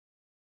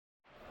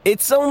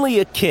It's only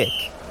a kick,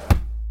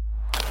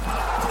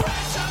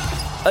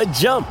 a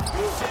jump,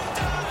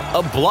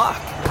 a block.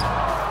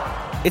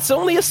 It's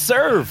only a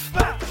serve.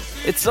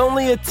 It's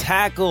only a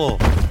tackle,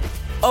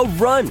 a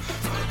run.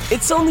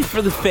 It's only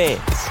for the fans.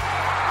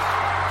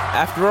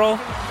 After all,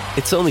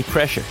 it's only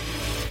pressure.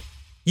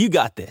 You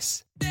got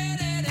this.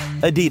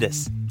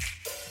 Adidas.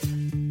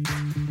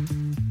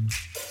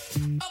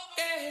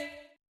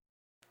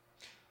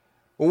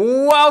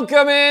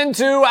 Welcome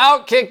into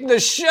Outkick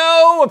the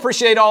Show.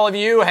 Appreciate all of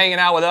you hanging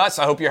out with us.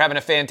 I hope you're having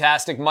a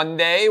fantastic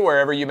Monday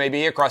wherever you may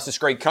be across this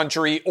great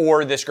country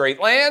or this great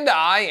land.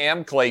 I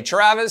am Clay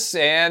Travis,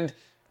 and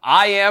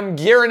I am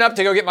gearing up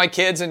to go get my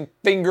kids, and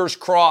fingers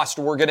crossed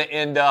we're going to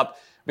end up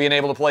being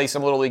able to play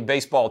some Little League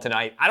Baseball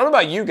tonight. I don't know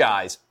about you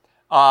guys,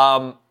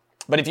 but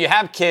if you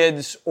have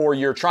kids or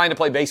you're trying to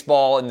play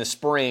baseball in the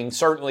spring,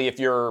 certainly if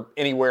you're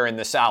anywhere in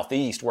the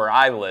Southeast where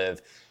I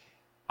live,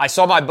 I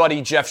saw my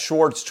buddy Jeff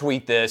Schwartz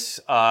tweet this.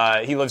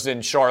 He lives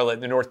in Charlotte, in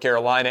the North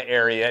Carolina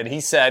area, and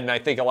he said, and I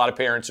think a lot of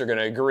parents are going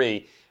to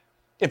agree,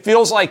 it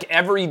feels like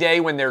every day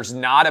when there's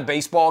not a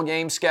baseball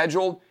game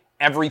scheduled,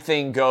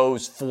 everything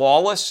goes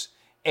flawless.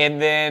 And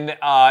then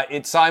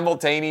it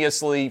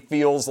simultaneously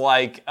feels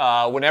like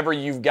whenever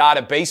you've got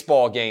a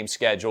baseball game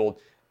scheduled,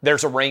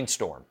 there's a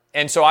rainstorm.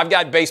 And so I've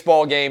got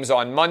baseball games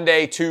on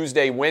Monday,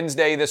 Tuesday,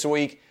 Wednesday this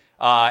week.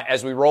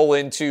 As we roll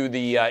into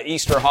the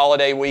Easter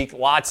holiday week,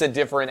 lots of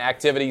different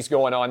activities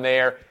going on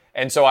there.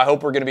 And so I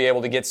hope we're going to be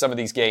able to get some of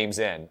these games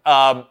in.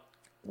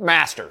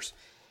 Masters.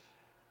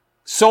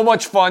 So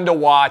much fun to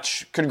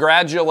watch.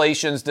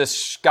 Congratulations to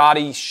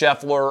Scotty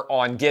Scheffler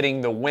on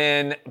getting the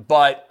win.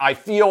 But I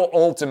feel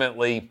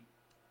ultimately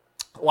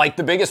like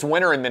the biggest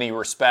winner in many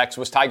respects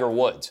was Tiger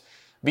Woods,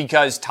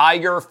 because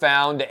Tiger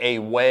found a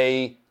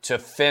way to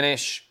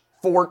finish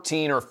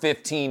 14 or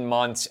 15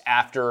 months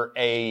after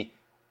a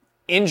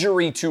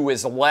injury to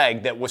his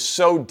leg that was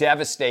so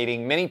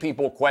devastating. Many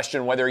people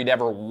question whether he'd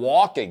ever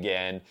walk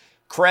again.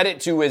 Credit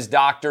to his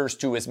doctors,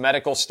 to his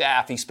medical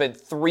staff. He spent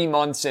 3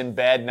 months in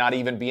bed, not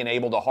even being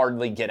able to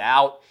hardly get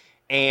out.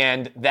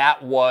 And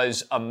that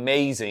was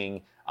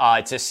amazing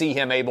to see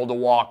him able to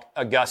walk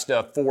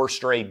Augusta 4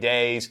 straight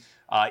days.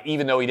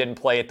 Even though he didn't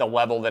play at the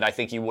level that I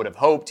think he would have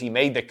hoped. He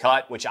made the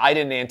cut, which I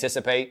didn't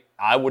anticipate.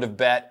 I would have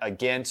bet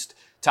against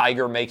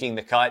Tiger making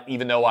the cut,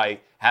 even though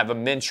I have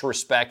immense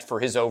respect for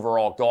his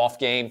overall golf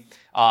game.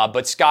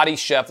 But Scotty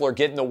Scheffler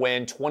getting the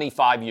win,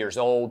 25 years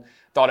old,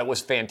 thought it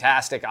was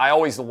fantastic. I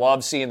always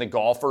love seeing the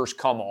golfers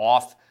come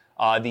off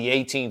the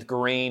 18th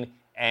green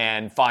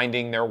and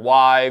finding their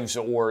wives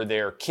or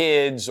their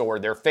kids or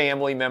their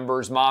family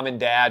members, mom and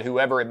dad,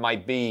 whoever it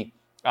might be.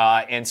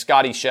 And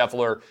Scotty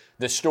Scheffler,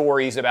 the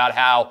stories about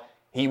how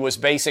he was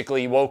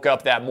basically woke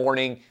up that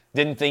morning,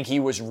 didn't think he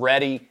was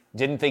ready,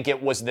 didn't think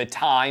it was the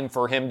time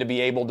for him to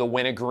be able to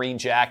win a green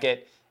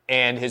jacket.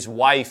 And his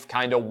wife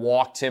kind of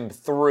walked him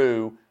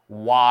through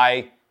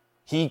why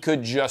he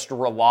could just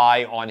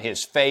rely on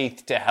his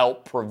faith to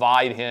help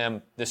provide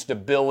him the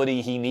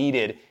stability he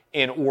needed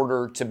in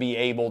order to be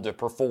able to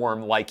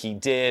perform like he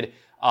did.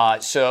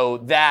 So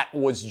that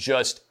was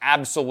just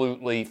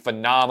absolutely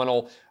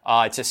phenomenal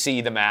to see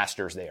the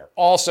Masters there.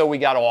 Also, we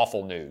got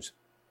awful news.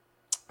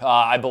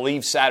 I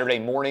believe Saturday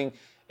morning,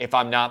 if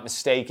I'm not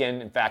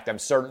mistaken. In fact, I'm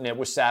certain it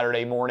was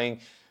Saturday morning.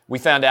 We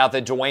found out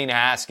that Dwayne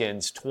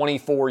Haskins,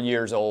 24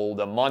 years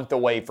old, a month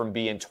away from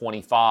being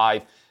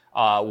 25,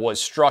 was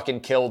struck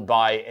and killed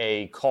by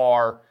a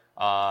car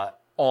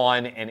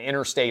on an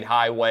interstate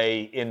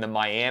highway in the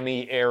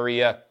Miami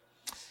area.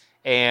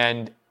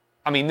 And,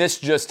 I mean, this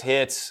just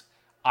hits.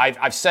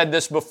 I've said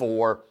this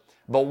before,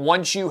 but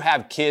once you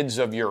have kids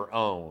of your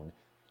own,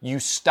 you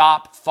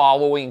stop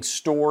following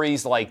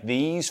stories like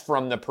these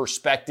from the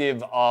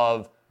perspective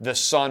of the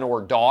son or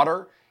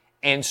daughter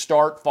and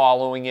start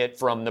following it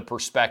from the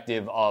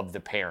perspective of the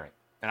parent.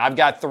 And I've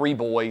got 3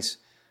 boys,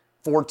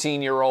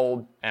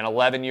 14-year-old, an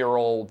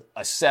 11-year-old,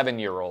 a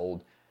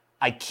 7-year-old.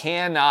 I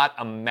cannot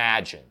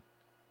imagine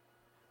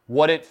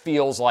what it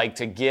feels like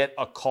to get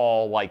a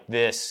call like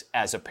this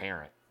as a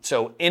parent.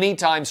 So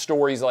anytime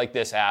stories like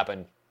this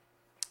happen,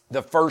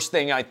 the first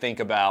thing I think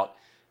about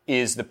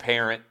is the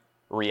parent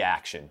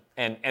reaction.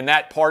 And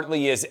that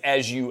partly is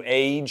as you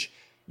age,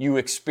 you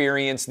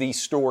experience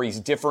these stories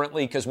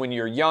differently, because when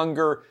you're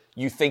younger,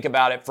 you think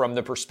about it from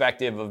the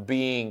perspective of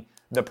being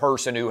the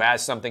person who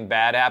has something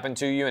bad happen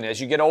to you. And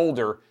as you get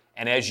older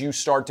and as you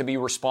start to be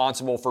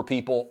responsible for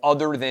people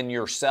other than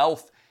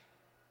yourself,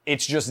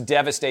 it's just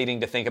devastating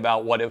to think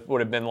about what it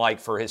would have been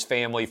like for his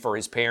family, for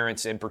his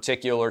parents in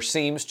particular.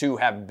 Seems to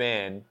have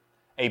been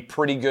a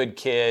pretty good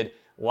kid.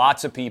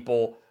 Lots of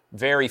people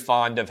very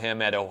fond of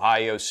him at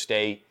Ohio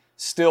State.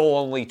 Still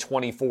only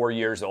 24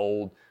 years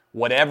old.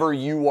 Whatever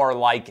you are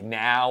like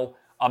now,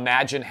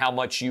 imagine how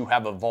much you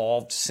have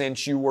evolved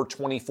since you were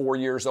 24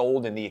 years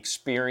old and the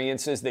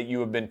experiences that you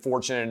have been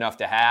fortunate enough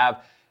to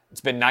have.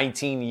 It's been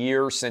 19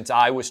 years since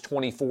I was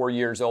 24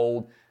 years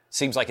old.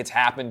 Seems like it's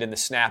happened in the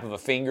snap of a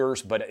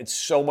fingers, but it's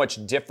so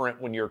much different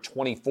when you're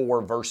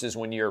 24 versus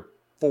when you're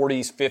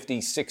 40s,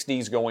 50s,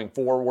 60s going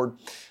forward.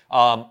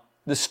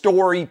 the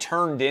story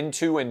turned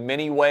into in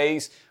many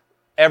ways,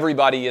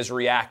 everybody is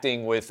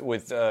reacting with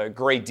a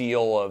great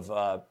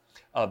deal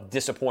of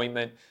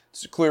disappointment.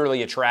 It's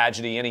clearly a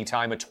tragedy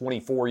anytime a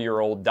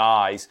 24-year-old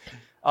dies.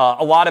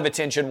 A lot of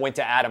attention went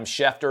to Adam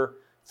Schefter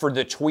for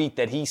the tweet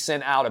that he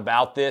sent out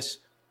about this.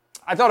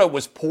 I thought it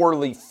was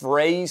poorly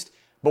phrased,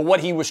 but what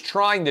he was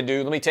trying to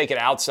do, let me take it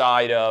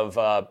outside of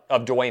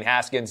Dwayne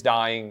Haskins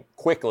dying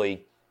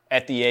quickly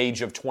at the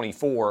age of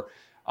 24.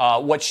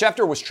 What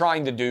Schefter was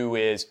trying to do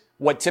is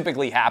what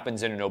typically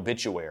happens in an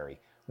obituary,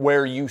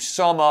 where you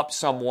sum up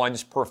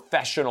someone's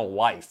professional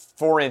life.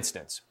 For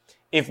instance,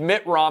 if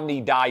Mitt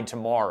Romney died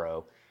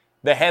tomorrow,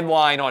 the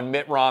headline on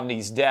Mitt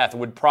Romney's death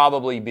would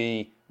probably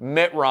be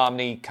Mitt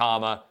Romney,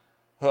 comma,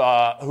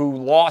 who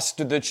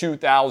lost the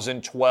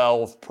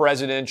 2012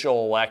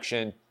 presidential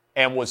election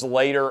and was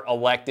later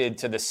elected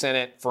to the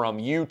Senate from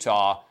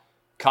Utah,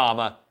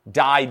 comma,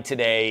 died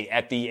today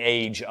at the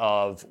age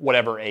of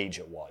whatever age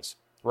it was,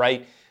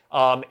 right?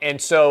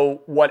 And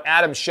so what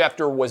Adam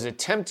Schefter was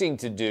attempting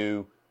to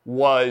do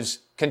was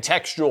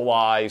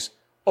contextualize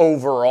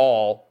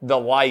overall the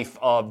life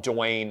of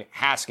Dwayne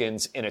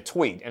Haskins in a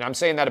tweet. And I'm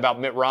saying that about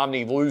Mitt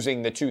Romney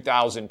losing the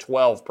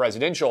 2012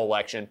 presidential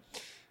election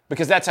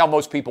because that's how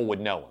most people would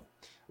know him.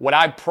 What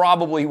I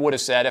probably would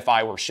have said if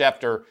I were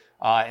Schefter,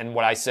 and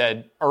what I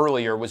said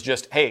earlier was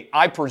just, hey,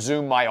 I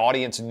presume my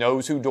audience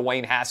knows who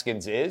Dwayne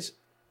Haskins is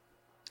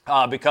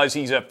because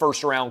he's a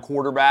first-round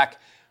quarterback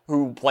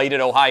who played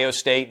at Ohio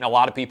State, and a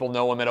lot of people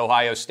know him at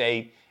Ohio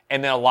State.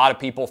 And then a lot of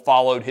people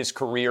followed his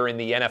career in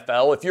the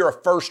NFL. If you're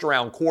a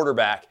first-round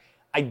quarterback,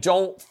 I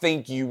don't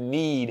think you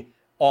need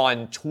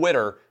on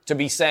Twitter to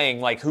be saying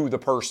like who the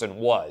person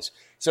was.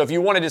 So if you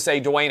wanted to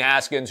say Dwayne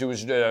Haskins, who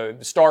was the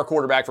star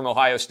quarterback from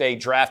Ohio State,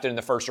 drafted in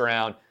the first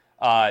round,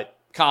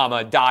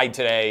 comma, died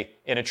today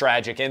in a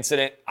tragic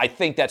incident, I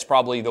think that's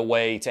probably the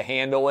way to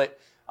handle it.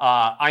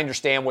 I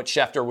understand what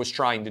Schefter was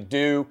trying to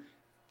do.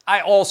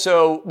 I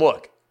also,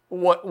 look,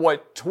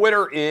 what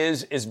Twitter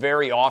is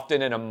very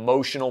often an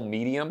emotional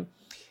medium,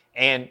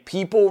 and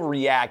people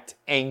react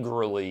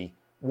angrily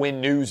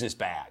when news is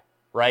bad,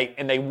 right?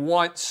 And they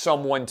want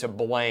someone to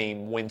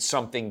blame when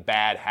something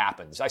bad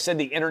happens. I said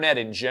the internet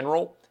in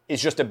general is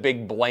just a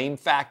big blame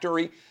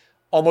factory.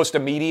 Almost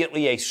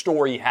immediately a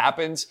story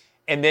happens,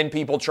 and then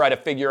people try to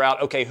figure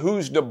out, okay,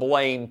 who's to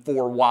blame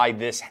for why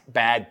this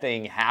bad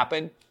thing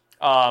happened?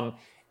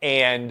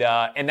 And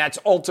that's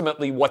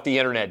ultimately what the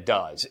internet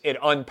does. It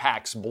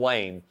unpacks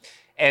blame.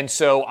 And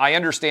so I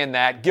understand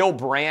that. Gil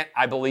Brandt,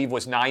 I believe,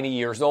 was 90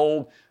 years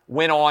old,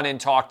 went on and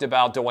talked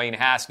about Dwayne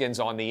Haskins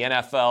on the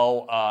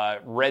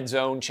NFL Red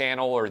Zone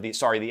channel, or the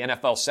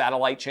NFL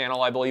Satellite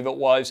channel, I believe it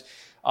was.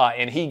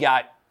 And he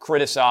got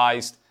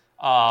criticized,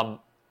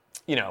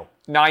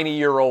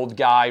 90-year-old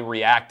guy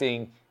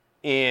reacting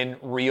in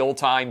real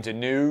time to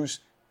news.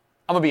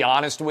 I'm going to be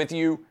honest with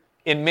you.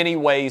 In many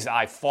ways,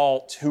 I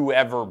fault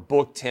whoever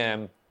booked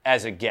him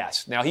as a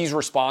guest. Now, he's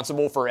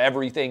responsible for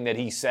everything that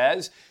he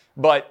says,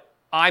 but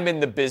I'm in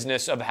the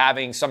business of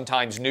having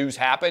sometimes news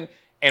happen,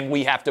 and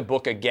we have to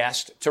book a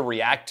guest to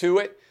react to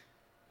it.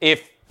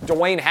 If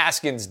Dwayne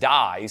Haskins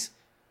dies,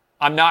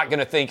 I'm not going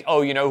to think,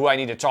 oh, you know who I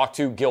need to talk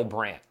to? Gil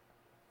Brandt.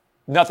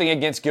 Nothing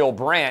against Gil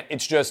Brandt.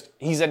 It's just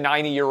he's a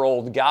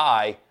 90-year-old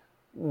guy.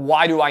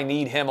 Why do I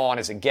need him on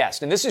as a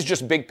guest? And this is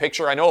just big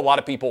picture. I know a lot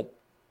of people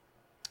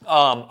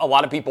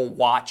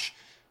watch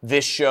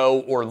this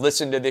show or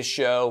listen to this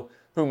show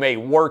who may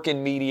work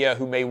in media,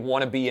 who may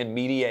want to be in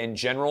media in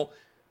general.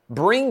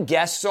 Bring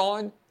guests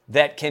on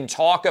that can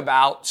talk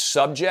about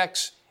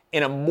subjects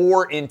in a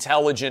more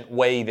intelligent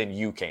way than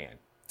you can.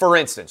 For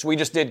instance, we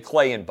just did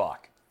Clay and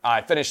Buck.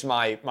 I finished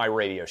my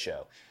radio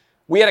show.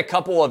 We had a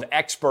couple of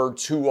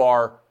experts who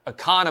are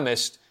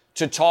economists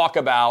to talk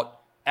about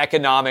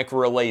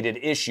economic-related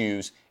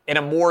issues in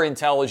a more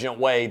intelligent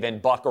way than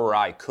Buck or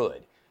I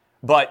could.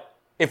 But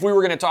if we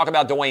were going to talk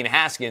about Dwayne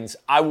Haskins,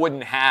 I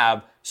wouldn't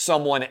have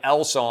someone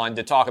else on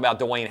to talk about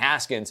Dwayne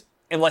Haskins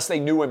unless they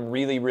knew him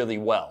really, really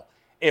well.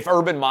 If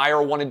Urban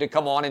Meyer wanted to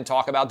come on and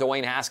talk about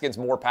Dwayne Haskins,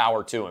 more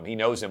power to him. He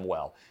knows him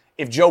well.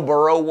 If Joe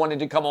Burrow wanted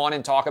to come on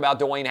and talk about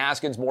Dwayne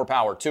Haskins, more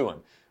power to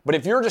him. But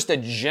if you're just a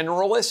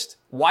generalist,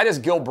 why does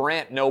Gil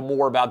Brandt know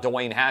more about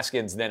Dwayne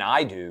Haskins than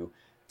I do?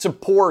 It's a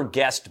poor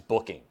guest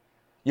booking.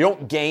 You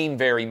don't gain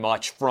very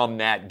much from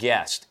that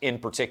guest in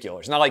particular.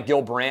 It's not like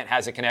Gil Brandt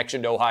has a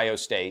connection to Ohio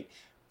State.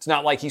 It's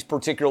not like he's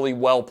particularly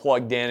well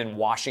plugged in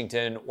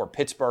Washington or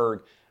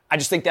Pittsburgh. I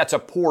just think that's a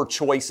poor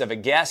choice of a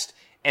guest.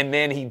 And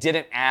then he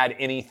didn't add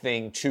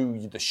anything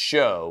to the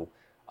show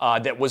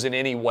that was in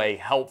any way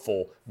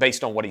helpful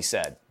based on what he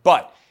said.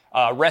 But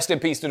rest in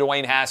peace to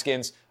Dwayne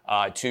Haskins,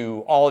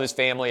 to all of his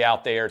family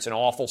out there. It's an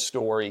awful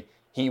story.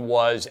 He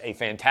was a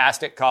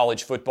fantastic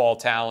college football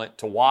talent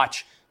to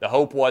watch. The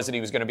hope was that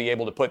he was going to be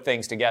able to put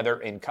things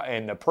together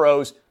in the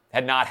pros.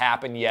 Had not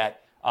happened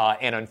yet.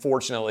 And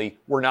unfortunately,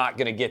 we're not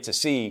going to get to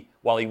see,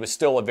 while he was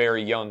still a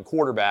very young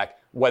quarterback,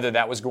 whether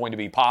that was going to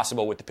be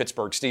possible with the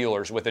Pittsburgh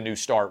Steelers with a new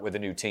start, with a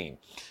new team.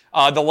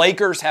 The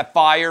Lakers have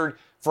fired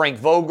Frank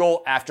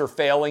Vogel after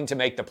failing to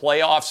make the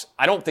playoffs.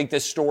 I don't think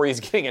this story is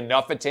getting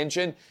enough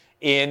attention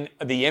in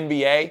the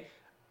NBA.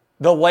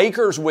 The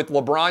Lakers with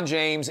LeBron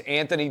James,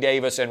 Anthony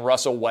Davis, and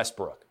Russell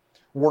Westbrook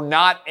were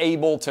not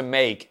able to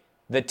make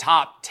the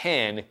top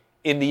 10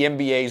 in the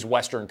NBA's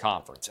Western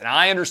Conference. And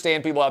I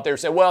understand people out there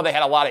say, well, they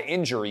had a lot of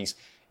injuries.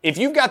 If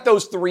you've got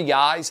those three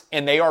guys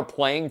and they are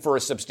playing for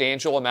a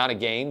substantial amount of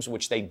games,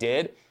 which they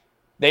did,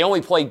 they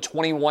only played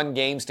 21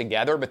 games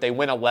together, but they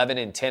went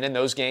 11-10 in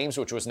those games,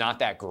 which was not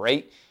that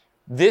great.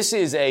 This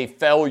is a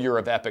failure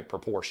of epic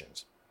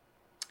proportions.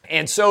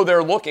 And so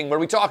they're looking, when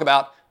we talk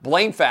about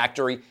blame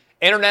factory,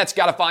 internet's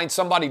got to find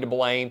somebody to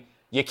blame.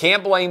 You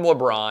can't blame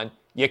LeBron.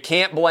 You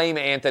can't blame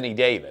Anthony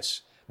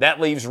Davis. That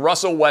leaves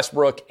Russell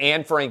Westbrook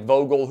and Frank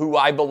Vogel, who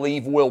I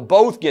believe will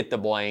both get the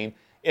blame.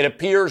 It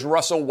appears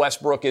Russell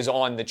Westbrook is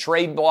on the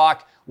trade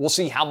block. We'll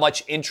see how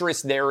much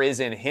interest there is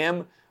in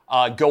him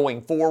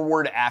going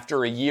forward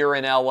after a year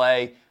in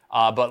L.A.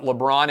 But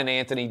LeBron and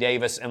Anthony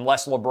Davis,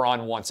 unless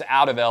LeBron wants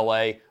out of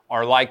L.A.,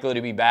 are likely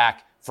to be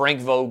back.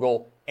 Frank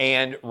Vogel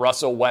and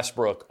Russell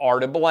Westbrook are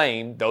to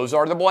blame. Those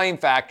are the blame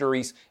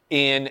factories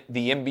in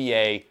the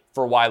NBA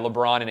for why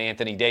LeBron and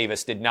Anthony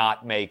Davis did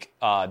not make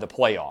the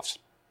playoffs.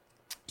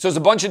 So there's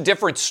a bunch of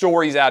different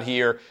stories out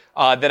here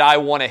that I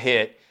want to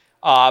hit,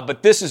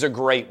 but this is a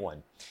great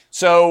one.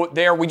 So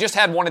we just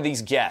had one of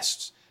these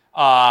guests.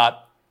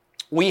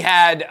 We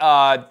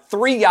had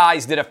three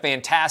guys did a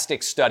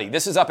fantastic study.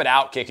 This is up at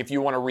Outkick if you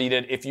want to read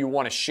it, if you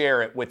want to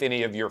share it with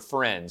any of your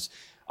friends.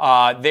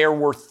 There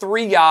were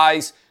three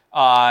guys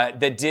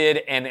that did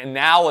an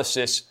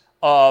analysis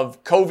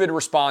of COVID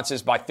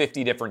responses by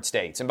 50 different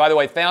states. And by the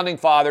way, Founding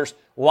Fathers,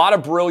 a lot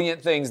of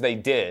brilliant things they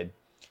did.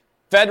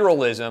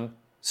 Federalism,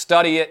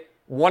 study it,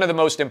 one of the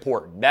most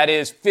important. That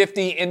is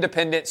 50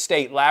 independent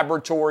state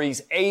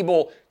laboratories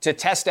able to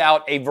test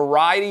out a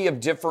variety of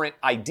different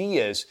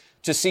ideas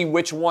to see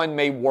which one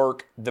may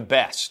work the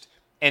best.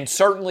 And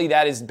certainly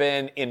that has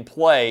been in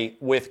play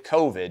with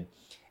COVID.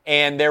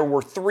 And there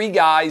were three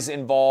guys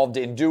involved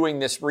in doing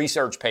this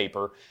research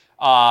paper.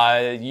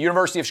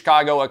 University of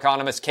Chicago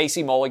economist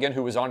Casey Mulligan,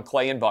 who was on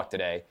Clay and Buck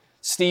today,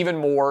 Stephen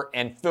Moore,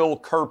 and Phil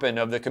Kerpen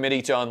of the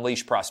Committee to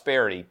Unleash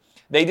Prosperity.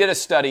 They did a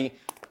study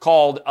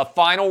called A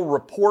Final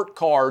Report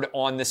Card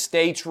on the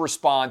State's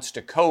Response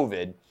to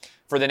COVID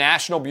for the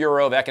National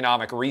Bureau of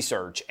Economic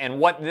Research. And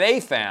what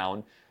they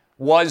found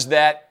was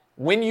that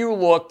when you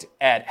looked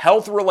at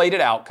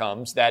health-related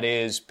outcomes, that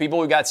is,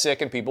 people who got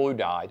sick and people who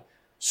died,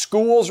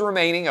 schools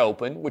remaining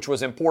open, which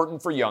was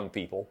important for young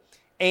people,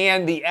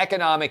 and the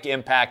economic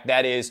impact,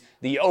 that is,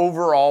 the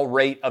overall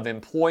rate of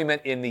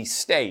employment in these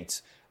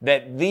states,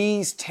 that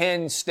these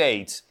 10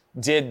 states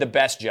did the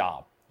best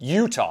job.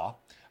 Utah,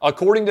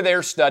 according to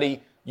their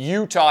study,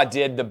 Utah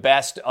did the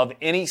best of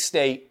any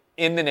state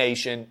in the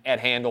nation at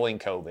handling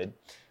COVID.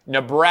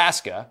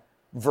 Nebraska,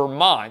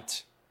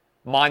 Vermont,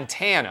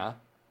 Montana,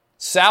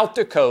 South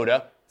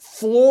Dakota,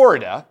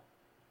 Florida.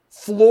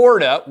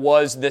 Florida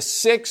was the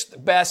sixth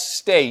best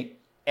state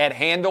at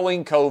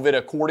handling COVID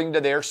according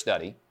to their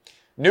study.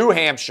 New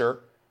Hampshire,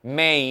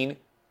 Maine,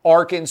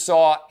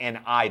 Arkansas, and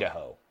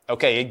Idaho.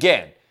 Okay,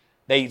 again,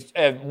 they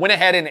went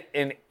ahead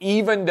and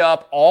evened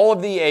up all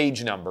of the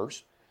age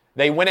numbers.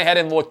 They went ahead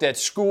and looked at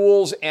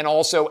schools and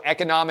also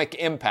economic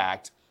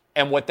impact.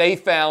 And what they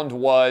found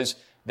was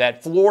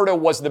that Florida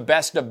was the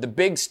best of the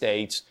big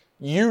states,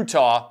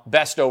 Utah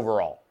best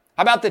overall.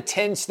 How about the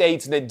 10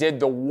 states that did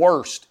the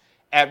worst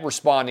at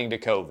responding to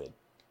COVID?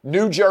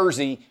 New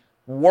Jersey,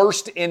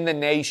 worst in the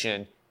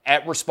nation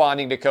at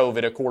responding to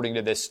COVID, according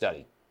to this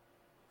study.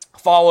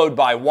 Followed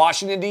by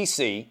Washington,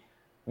 D.C.,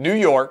 New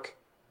York,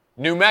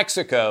 New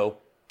Mexico,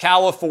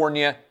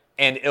 California,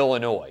 and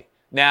Illinois.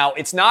 Now,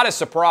 it's not a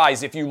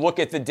surprise if you look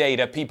at the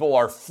data. People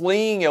are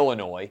fleeing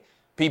Illinois.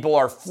 People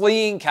are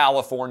fleeing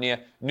California,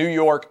 New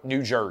York,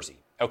 New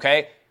Jersey.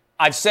 Okay?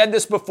 I've said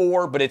this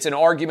before, but it's an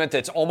argument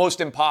that's almost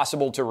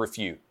impossible to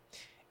refute.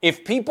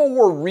 If people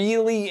were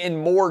really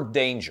in more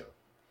danger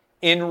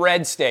in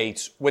red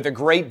states with a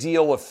great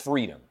deal of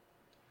freedom,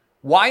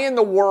 why in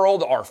the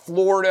world are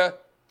Florida,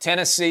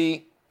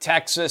 Tennessee,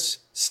 Texas,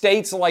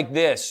 states like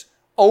this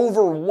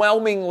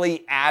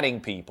overwhelmingly adding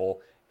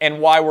people, and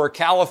why were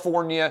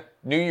California,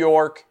 New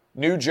York,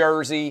 New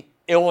Jersey,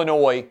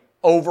 Illinois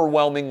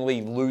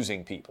overwhelmingly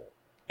losing people?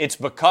 It's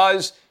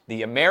because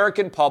the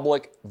American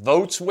public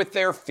votes with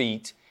their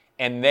feet,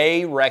 and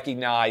they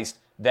recognized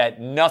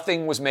that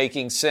nothing was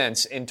making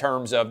sense in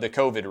terms of the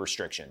COVID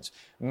restrictions.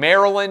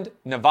 Maryland,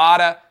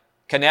 Nevada,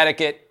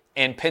 Connecticut,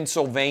 and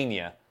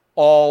Pennsylvania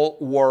all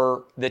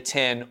were the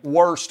 10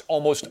 worst.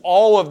 Almost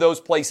all of those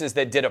places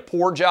that did a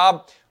poor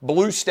job,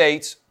 blue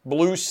states,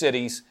 blue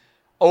cities,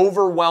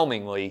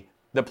 overwhelmingly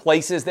the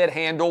places that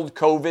handled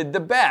COVID the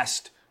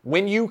best.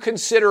 When you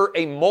consider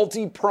a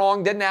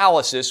multi-pronged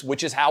analysis,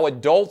 which is how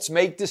adults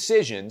make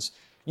decisions,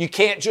 you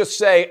can't just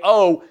say,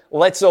 oh,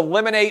 let's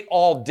eliminate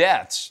all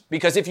deaths.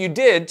 Because if you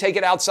did take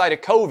it outside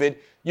of COVID,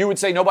 you would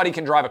say nobody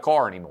can drive a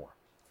car anymore.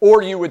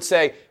 Or you would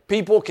say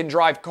people can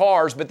drive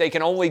cars, but they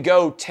can only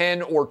go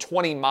 10 or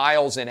 20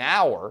 miles an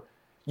hour.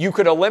 You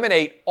could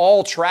eliminate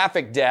all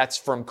traffic deaths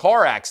from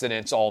car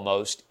accidents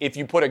almost if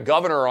you put a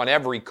governor on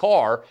every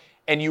car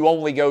and you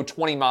only go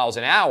 20 miles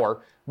an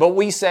hour. But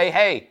we say,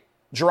 hey,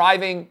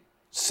 driving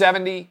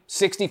 70,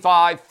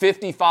 65,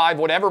 55,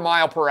 whatever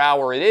mile per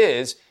hour it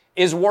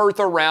is worth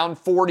around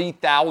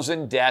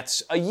 40,000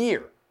 deaths a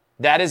year.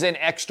 That is an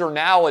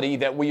externality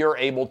that we are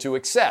able to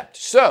accept.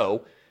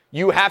 So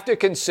you have to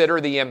consider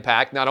the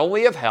impact not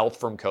only of health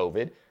from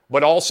COVID,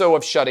 but also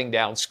of shutting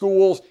down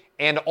schools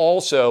and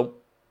also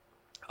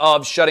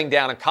of shutting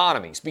down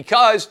economies.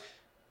 Because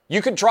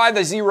you could try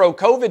the zero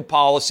COVID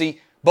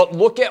policy, but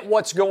look at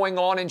what's going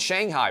on in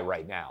Shanghai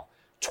right now.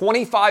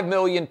 25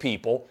 million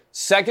people,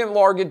 second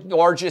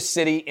largest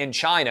city in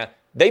China.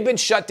 They've been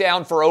shut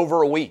down for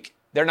over a week.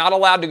 They're not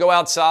allowed to go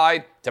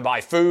outside, to buy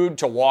food,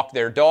 to walk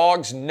their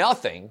dogs,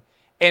 nothing.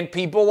 And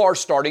people are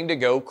starting to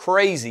go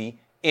crazy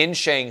in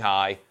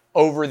Shanghai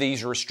over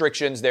these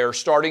restrictions. There are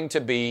starting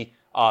to be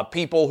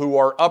people who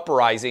are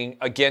uprising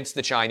against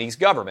the Chinese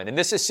government. And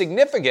this is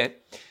significant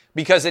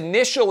because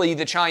initially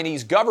the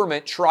Chinese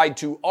government tried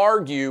to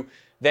argue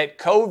that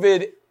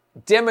COVID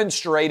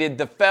demonstrated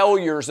the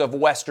failures of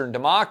Western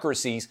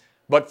democracies.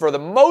 But for the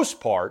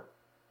most part,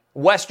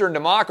 Western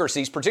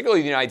democracies,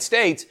 particularly the United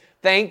States,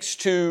 thanks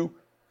to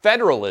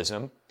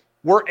federalism,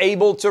 were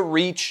able to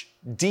reach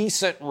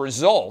decent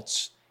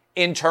results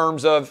in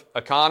terms of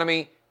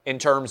economy, in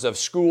terms of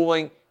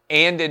schooling,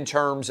 and in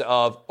terms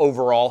of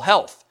overall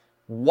health,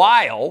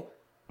 while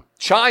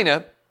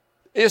China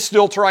is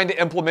still trying to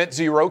implement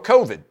zero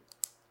COVID,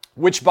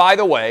 which, by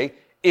the way,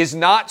 is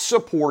not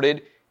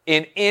supported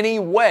in any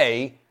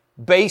way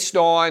based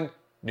on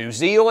New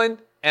Zealand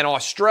and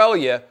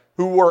Australia,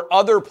 who were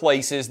other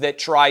places that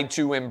tried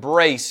to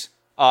embrace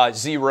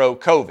zero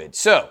COVID.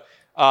 So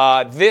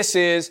this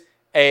is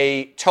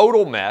a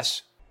total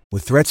mess.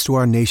 With threats to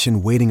our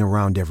nation waiting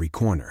around every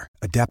corner,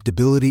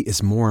 adaptability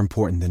is more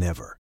important than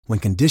ever. When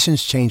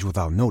conditions change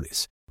without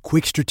notice,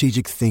 quick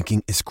strategic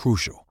thinking is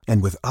crucial.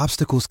 And with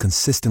obstacles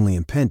consistently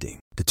impending,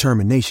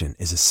 determination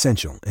is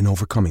essential in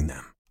overcoming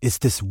them. It's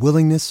this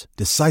willingness,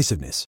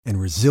 decisiveness, and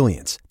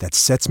resilience that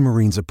sets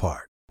Marines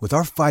apart. With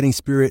our fighting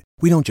spirit,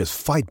 we don't just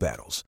fight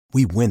battles,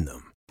 we win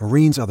them.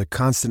 Marines are the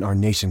constant our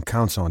nation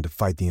counts on to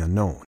fight the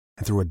unknown.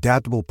 And through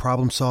adaptable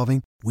problem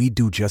solving, we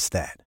do just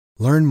that.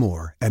 Learn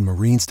more at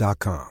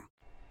marines.com.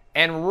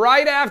 And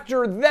right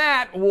after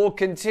that, we'll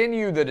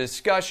continue the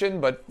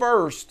discussion. But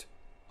first,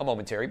 a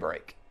momentary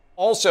break.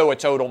 Also a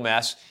total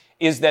mess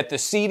is that the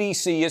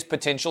CDC is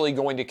potentially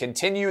going to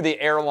continue the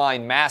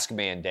airline mask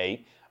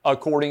mandate,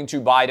 according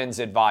to Biden's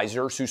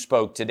advisors who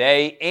spoke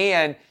today.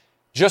 And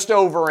just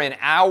over an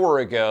hour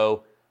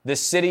ago, the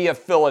city of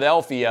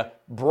Philadelphia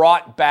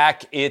brought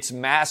back its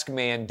mask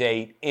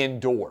mandate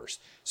indoors.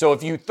 So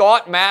if you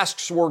thought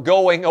masks were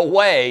going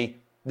away,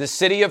 the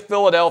city of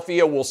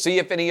Philadelphia, we'll see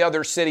if any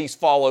other cities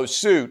follow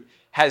suit,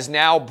 has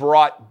now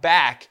brought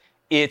back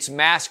its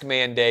mask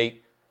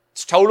mandate.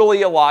 It's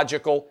totally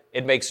illogical.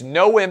 It makes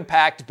no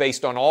impact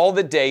based on all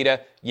the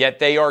data, yet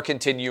they are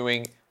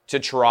continuing to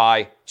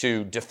try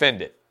to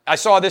defend it. I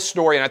saw this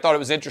story and I thought it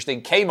was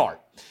interesting. Kmart.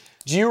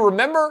 Do you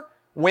remember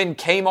when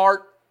Kmart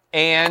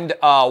and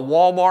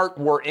Walmart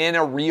were in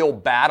a real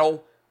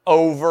battle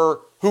over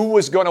who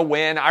was going to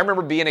win? I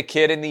remember being a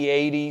kid in the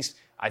 80s.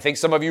 I think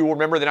some of you will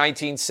remember the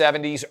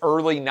 1970s,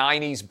 early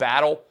 90s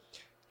battle.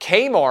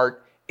 Kmart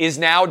is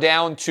now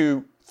down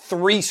to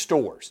 3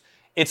 stores.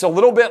 It's a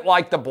little bit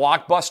like the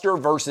Blockbuster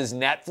versus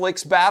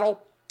Netflix battle.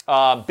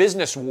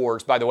 Business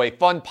Wars, by the way,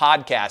 fun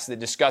podcast that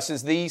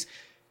discusses these.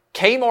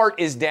 Kmart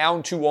is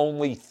down to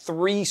only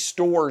 3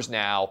 stores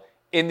now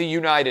in the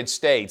United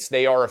States.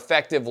 They are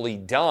effectively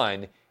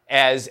done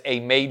as a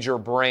major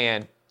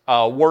brand.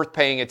 Worth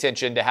paying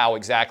attention to how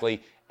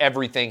exactly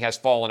everything has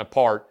fallen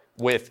apart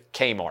with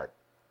Kmart.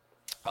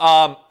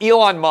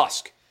 Elon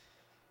Musk.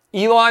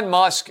 Elon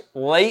Musk,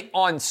 late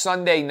on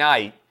Sunday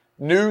night,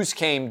 news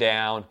came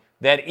down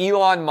that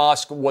Elon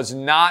Musk was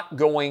not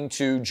going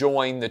to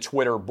join the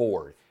Twitter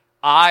board.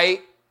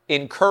 I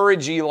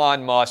encourage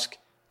Elon Musk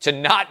to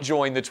not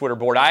join the Twitter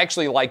board. I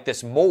actually like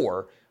this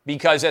more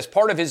because as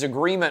part of his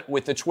agreement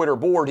with the Twitter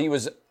board, he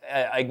was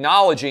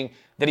acknowledging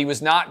that he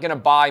was not going to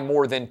buy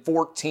more than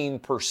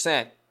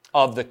 14%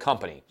 of the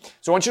company.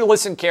 So I want you to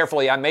listen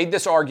carefully. I made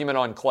this argument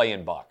on Clay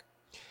and Buck.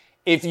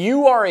 If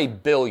you are a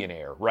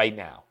billionaire right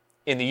now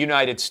in the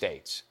United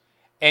States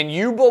and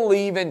you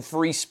believe in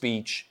free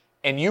speech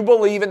and you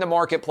believe in the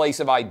marketplace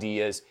of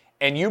ideas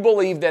and you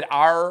believe that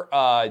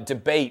our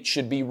debate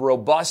should be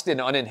robust and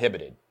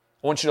uninhibited,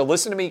 I want you to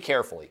listen to me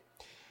carefully.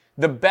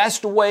 The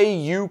best way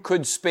you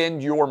could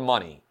spend your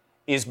money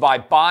is by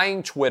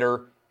buying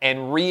Twitter and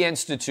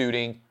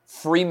reinstituting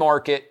free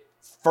market,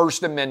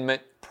 First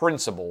Amendment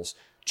principles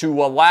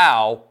to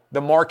allow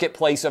the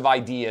marketplace of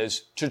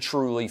ideas to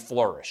truly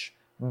flourish.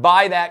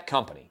 Buy that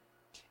company.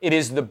 It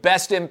is the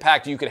best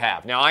impact you could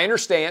have. Now, I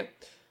understand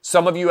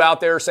some of you out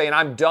there are saying,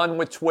 I'm done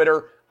with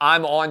Twitter.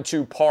 I'm on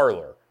to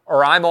Parler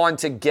or I'm on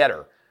to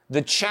Getter.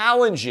 The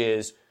challenge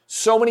is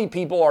so many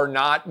people are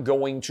not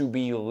going to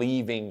be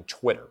leaving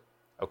Twitter.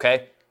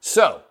 Okay?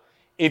 So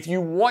if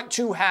you want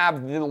to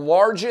have the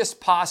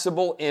largest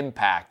possible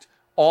impact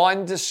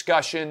on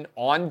discussion,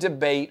 on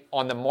debate,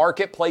 on the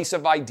marketplace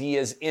of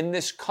ideas in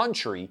this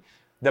country,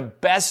 the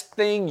best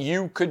thing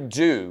you could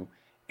do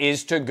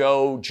is to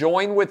go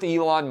join with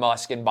Elon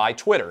Musk and buy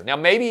Twitter. Now,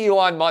 maybe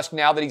Elon Musk,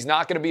 now that he's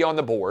not going to be on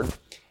the board,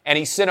 and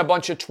he sent a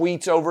bunch of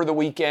tweets over the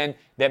weekend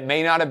that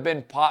may not have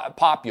been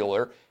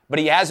popular, but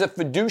he has a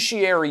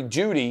fiduciary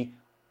duty,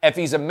 if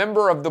he's a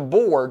member of the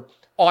board,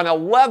 on a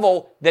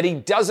level that he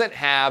doesn't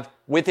have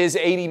with his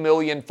 80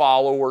 million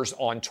followers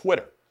on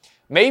Twitter.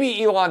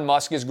 Maybe Elon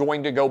Musk is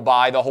going to go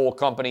buy the whole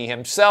company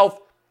himself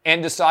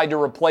and decide to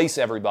replace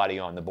everybody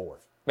on the board.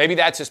 Maybe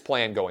that's his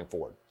plan going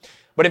forward.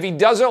 But if he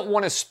doesn't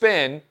want to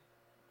spend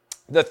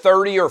the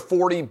 30 or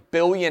 40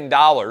 billion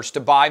dollars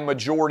to buy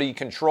majority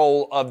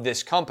control of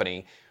this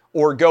company,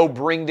 or go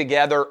bring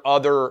together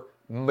other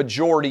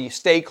majority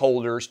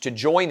stakeholders to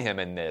join him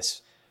in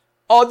this,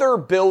 other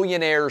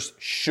billionaires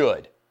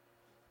should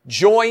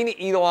join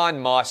Elon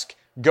Musk,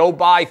 go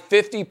buy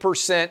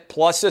 50%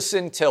 plus a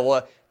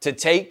scintilla to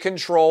take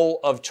control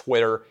of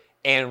Twitter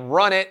and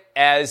run it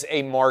as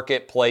a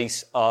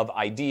marketplace of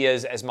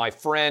ideas. As my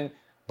friend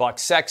Buck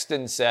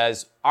Sexton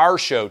says, our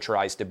show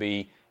tries to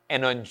be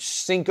an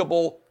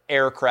unsinkable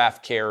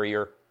aircraft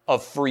carrier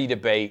of free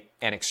debate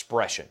and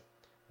expression.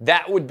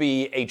 That would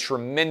be a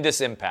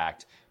tremendous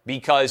impact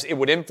because it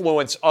would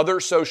influence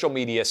other social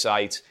media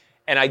sites,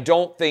 and I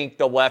don't think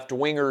the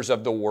left-wingers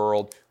of the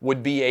world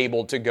would be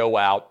able to go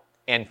out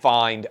and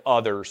find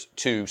others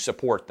to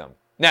support them.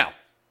 Now,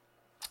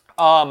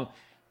 I'm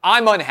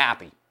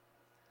unhappy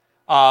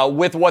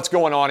with what's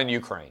going on in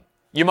Ukraine.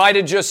 You might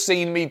have just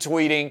seen me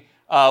tweeting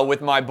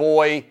with my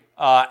boy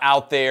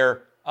out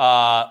there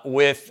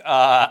with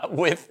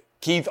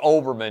Keith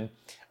Olbermann,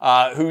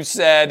 who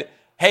said,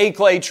 "Hey,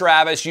 Clay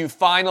Travis, you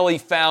finally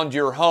found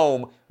your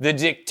home, the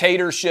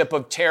dictatorship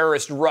of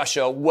terrorist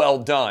Russia, well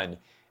done."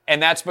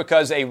 And that's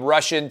because a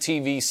Russian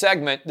TV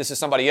segment, this is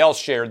somebody else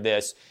shared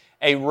this,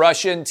 a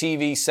Russian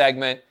TV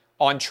segment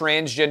on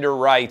transgender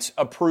rights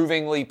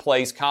approvingly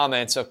placed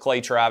comments of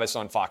Clay Travis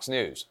on Fox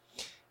News.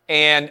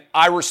 And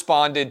I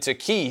responded to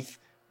Keith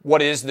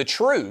what is the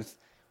truth,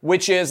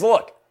 which is,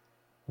 look,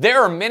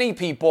 there are many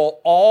people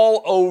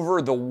all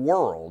over the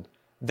world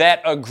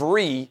that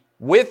agree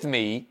with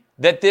me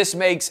that this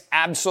makes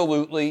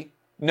absolutely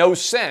no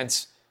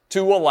sense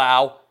to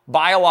allow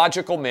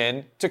biological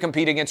men to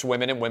compete against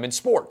women in women's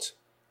sports.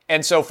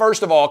 And so,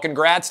 first of all,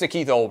 congrats to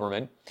Keith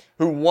Olbermann,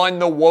 who won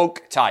the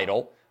woke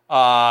title.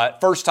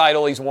 First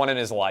title he's won in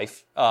his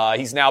life.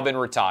 He's now been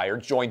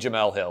retired, joined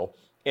Jamel Hill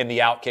in the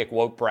Outkick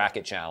Woke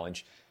Bracket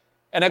Challenge.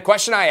 And a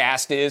question I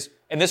asked is,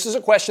 and this is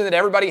a question that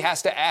everybody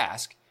has to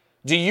ask,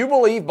 do you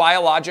believe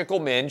biological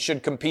men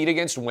should compete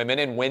against women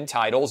and win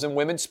titles in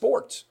women's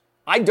sports?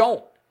 I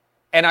don't.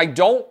 And I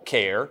don't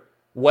care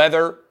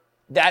whether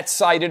that's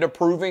cited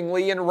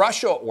approvingly in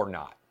Russia or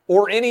not,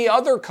 or any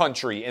other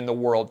country in the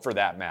world for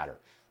that matter.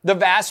 The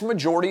vast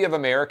majority of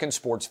American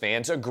sports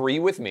fans agree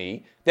with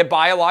me that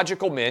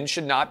biological men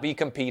should not be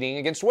competing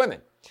against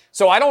women.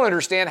 So I don't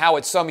understand how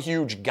it's some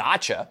huge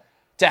gotcha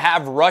to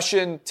have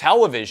Russian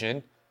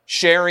television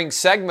sharing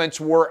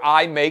segments where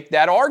I make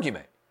that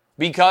argument,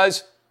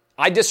 because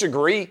I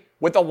disagree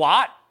with a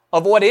lot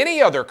of what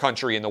any other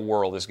country in the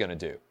world is going to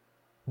do.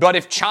 But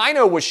if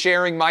China was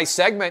sharing my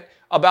segment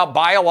about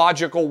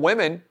biological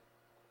men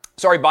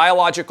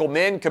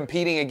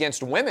competing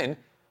against women,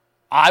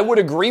 I would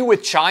agree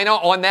with China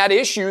on that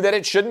issue that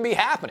it shouldn't be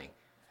happening.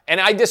 And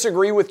I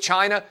disagree with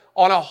China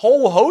on a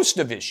whole host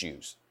of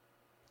issues.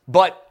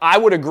 But I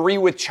would agree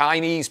with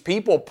Chinese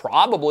people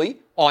probably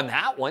on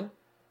that one.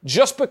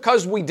 Just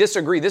because we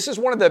disagree, this is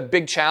one of the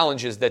big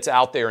challenges that's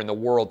out there in the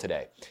world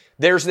today.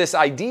 There's this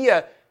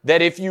idea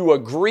that if you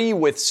agree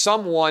with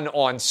someone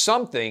on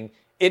something,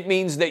 it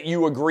means that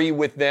you agree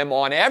with them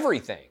on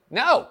everything.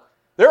 No,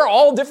 they're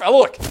all different.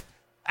 Look,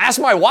 ask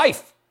my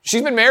wife.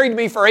 She's been married to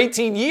me for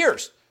 18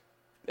 years.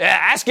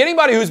 Ask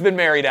anybody who's been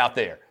married out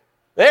there.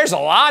 There's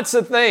lots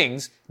of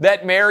things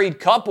that married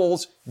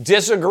couples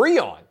disagree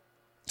on.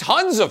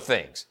 Tons of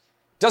things.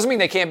 Doesn't mean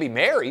they can't be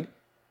married.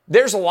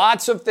 There's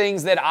lots of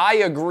things that I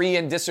agree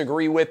and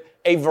disagree with,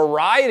 a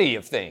variety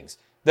of things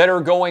that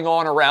are going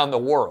on around the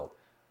world.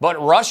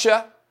 But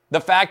Russia,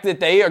 the fact that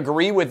they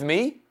agree with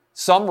me,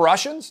 some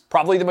Russians,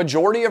 probably the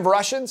majority of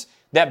Russians,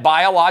 that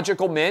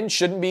biological men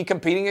shouldn't be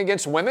competing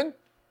against women,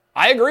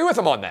 I agree with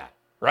them on that,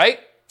 right?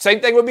 Same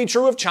thing would be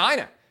true of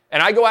China.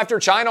 And I go after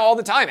China all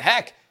the time.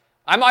 Heck,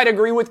 I might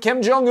agree with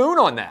Kim Jong-un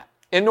on that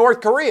in North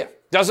Korea.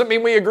 Doesn't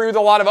mean we agree with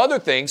a lot of other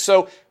things.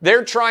 So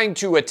they're trying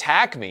to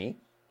attack me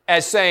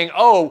as saying,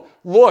 oh,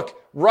 look,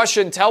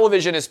 Russian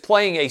television is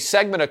playing a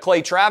segment of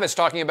Clay Travis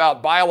talking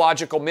about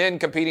biological men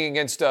competing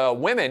against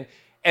women,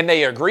 and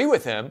they agree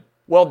with him.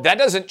 Well, that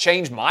doesn't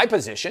change my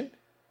position.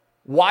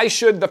 Why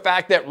should the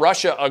fact that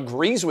Russia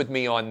agrees with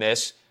me on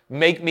this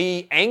make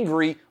me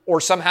angry or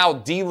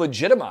somehow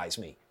delegitimize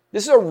me?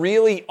 This is a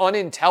really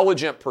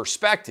unintelligent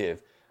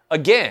perspective.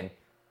 Again,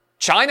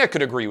 China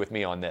could agree with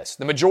me on this.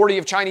 The majority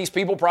of Chinese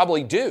people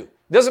probably do.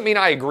 Doesn't mean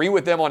I agree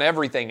with them on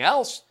everything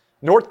else.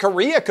 North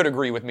Korea could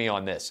agree with me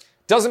on this.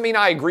 Doesn't mean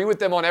I agree with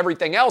them on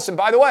everything else. And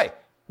by the way,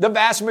 the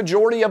vast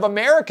majority of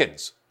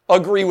Americans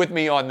agree with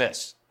me on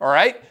this, all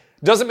right?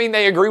 Doesn't mean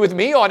they agree with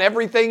me on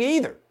everything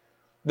either.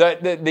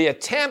 The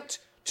attempt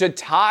to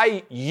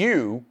tie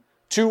you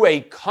to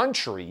a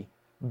country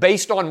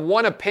based on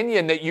one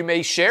opinion that you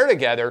may share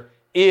together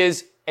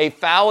is a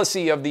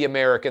fallacy of the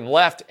American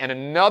left, and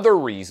another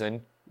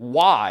reason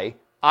why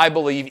I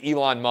believe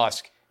Elon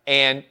Musk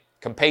and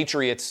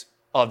compatriots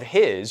of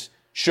his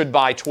should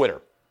buy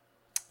Twitter.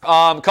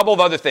 A couple of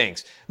other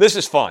things. This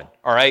is fun,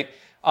 all right?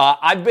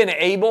 I've been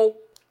able,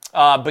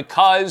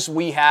 because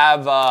we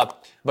have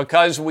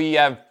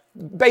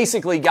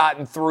basically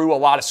gotten through a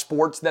lot of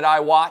sports that I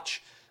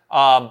watch,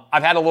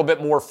 I've had a little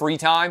bit more free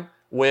time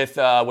with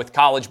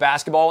college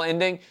basketball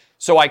ending.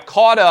 So I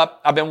caught up.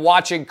 I've been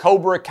watching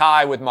Cobra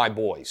Kai with my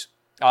boys.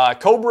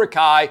 Cobra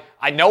Kai,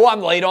 I know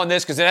I'm late on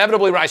this because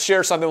inevitably when I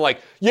share something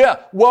like, yeah,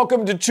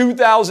 welcome to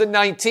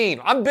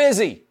 2019, I'm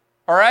busy,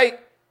 all right?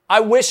 I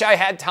wish I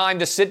had time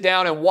to sit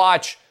down and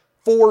watch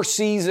 4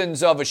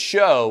 seasons of a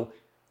show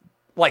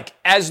like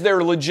as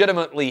they're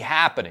legitimately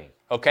happening,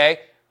 okay?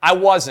 I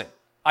wasn't.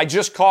 I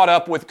just caught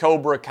up with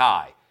Cobra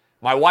Kai.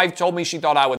 My wife told me she thought I would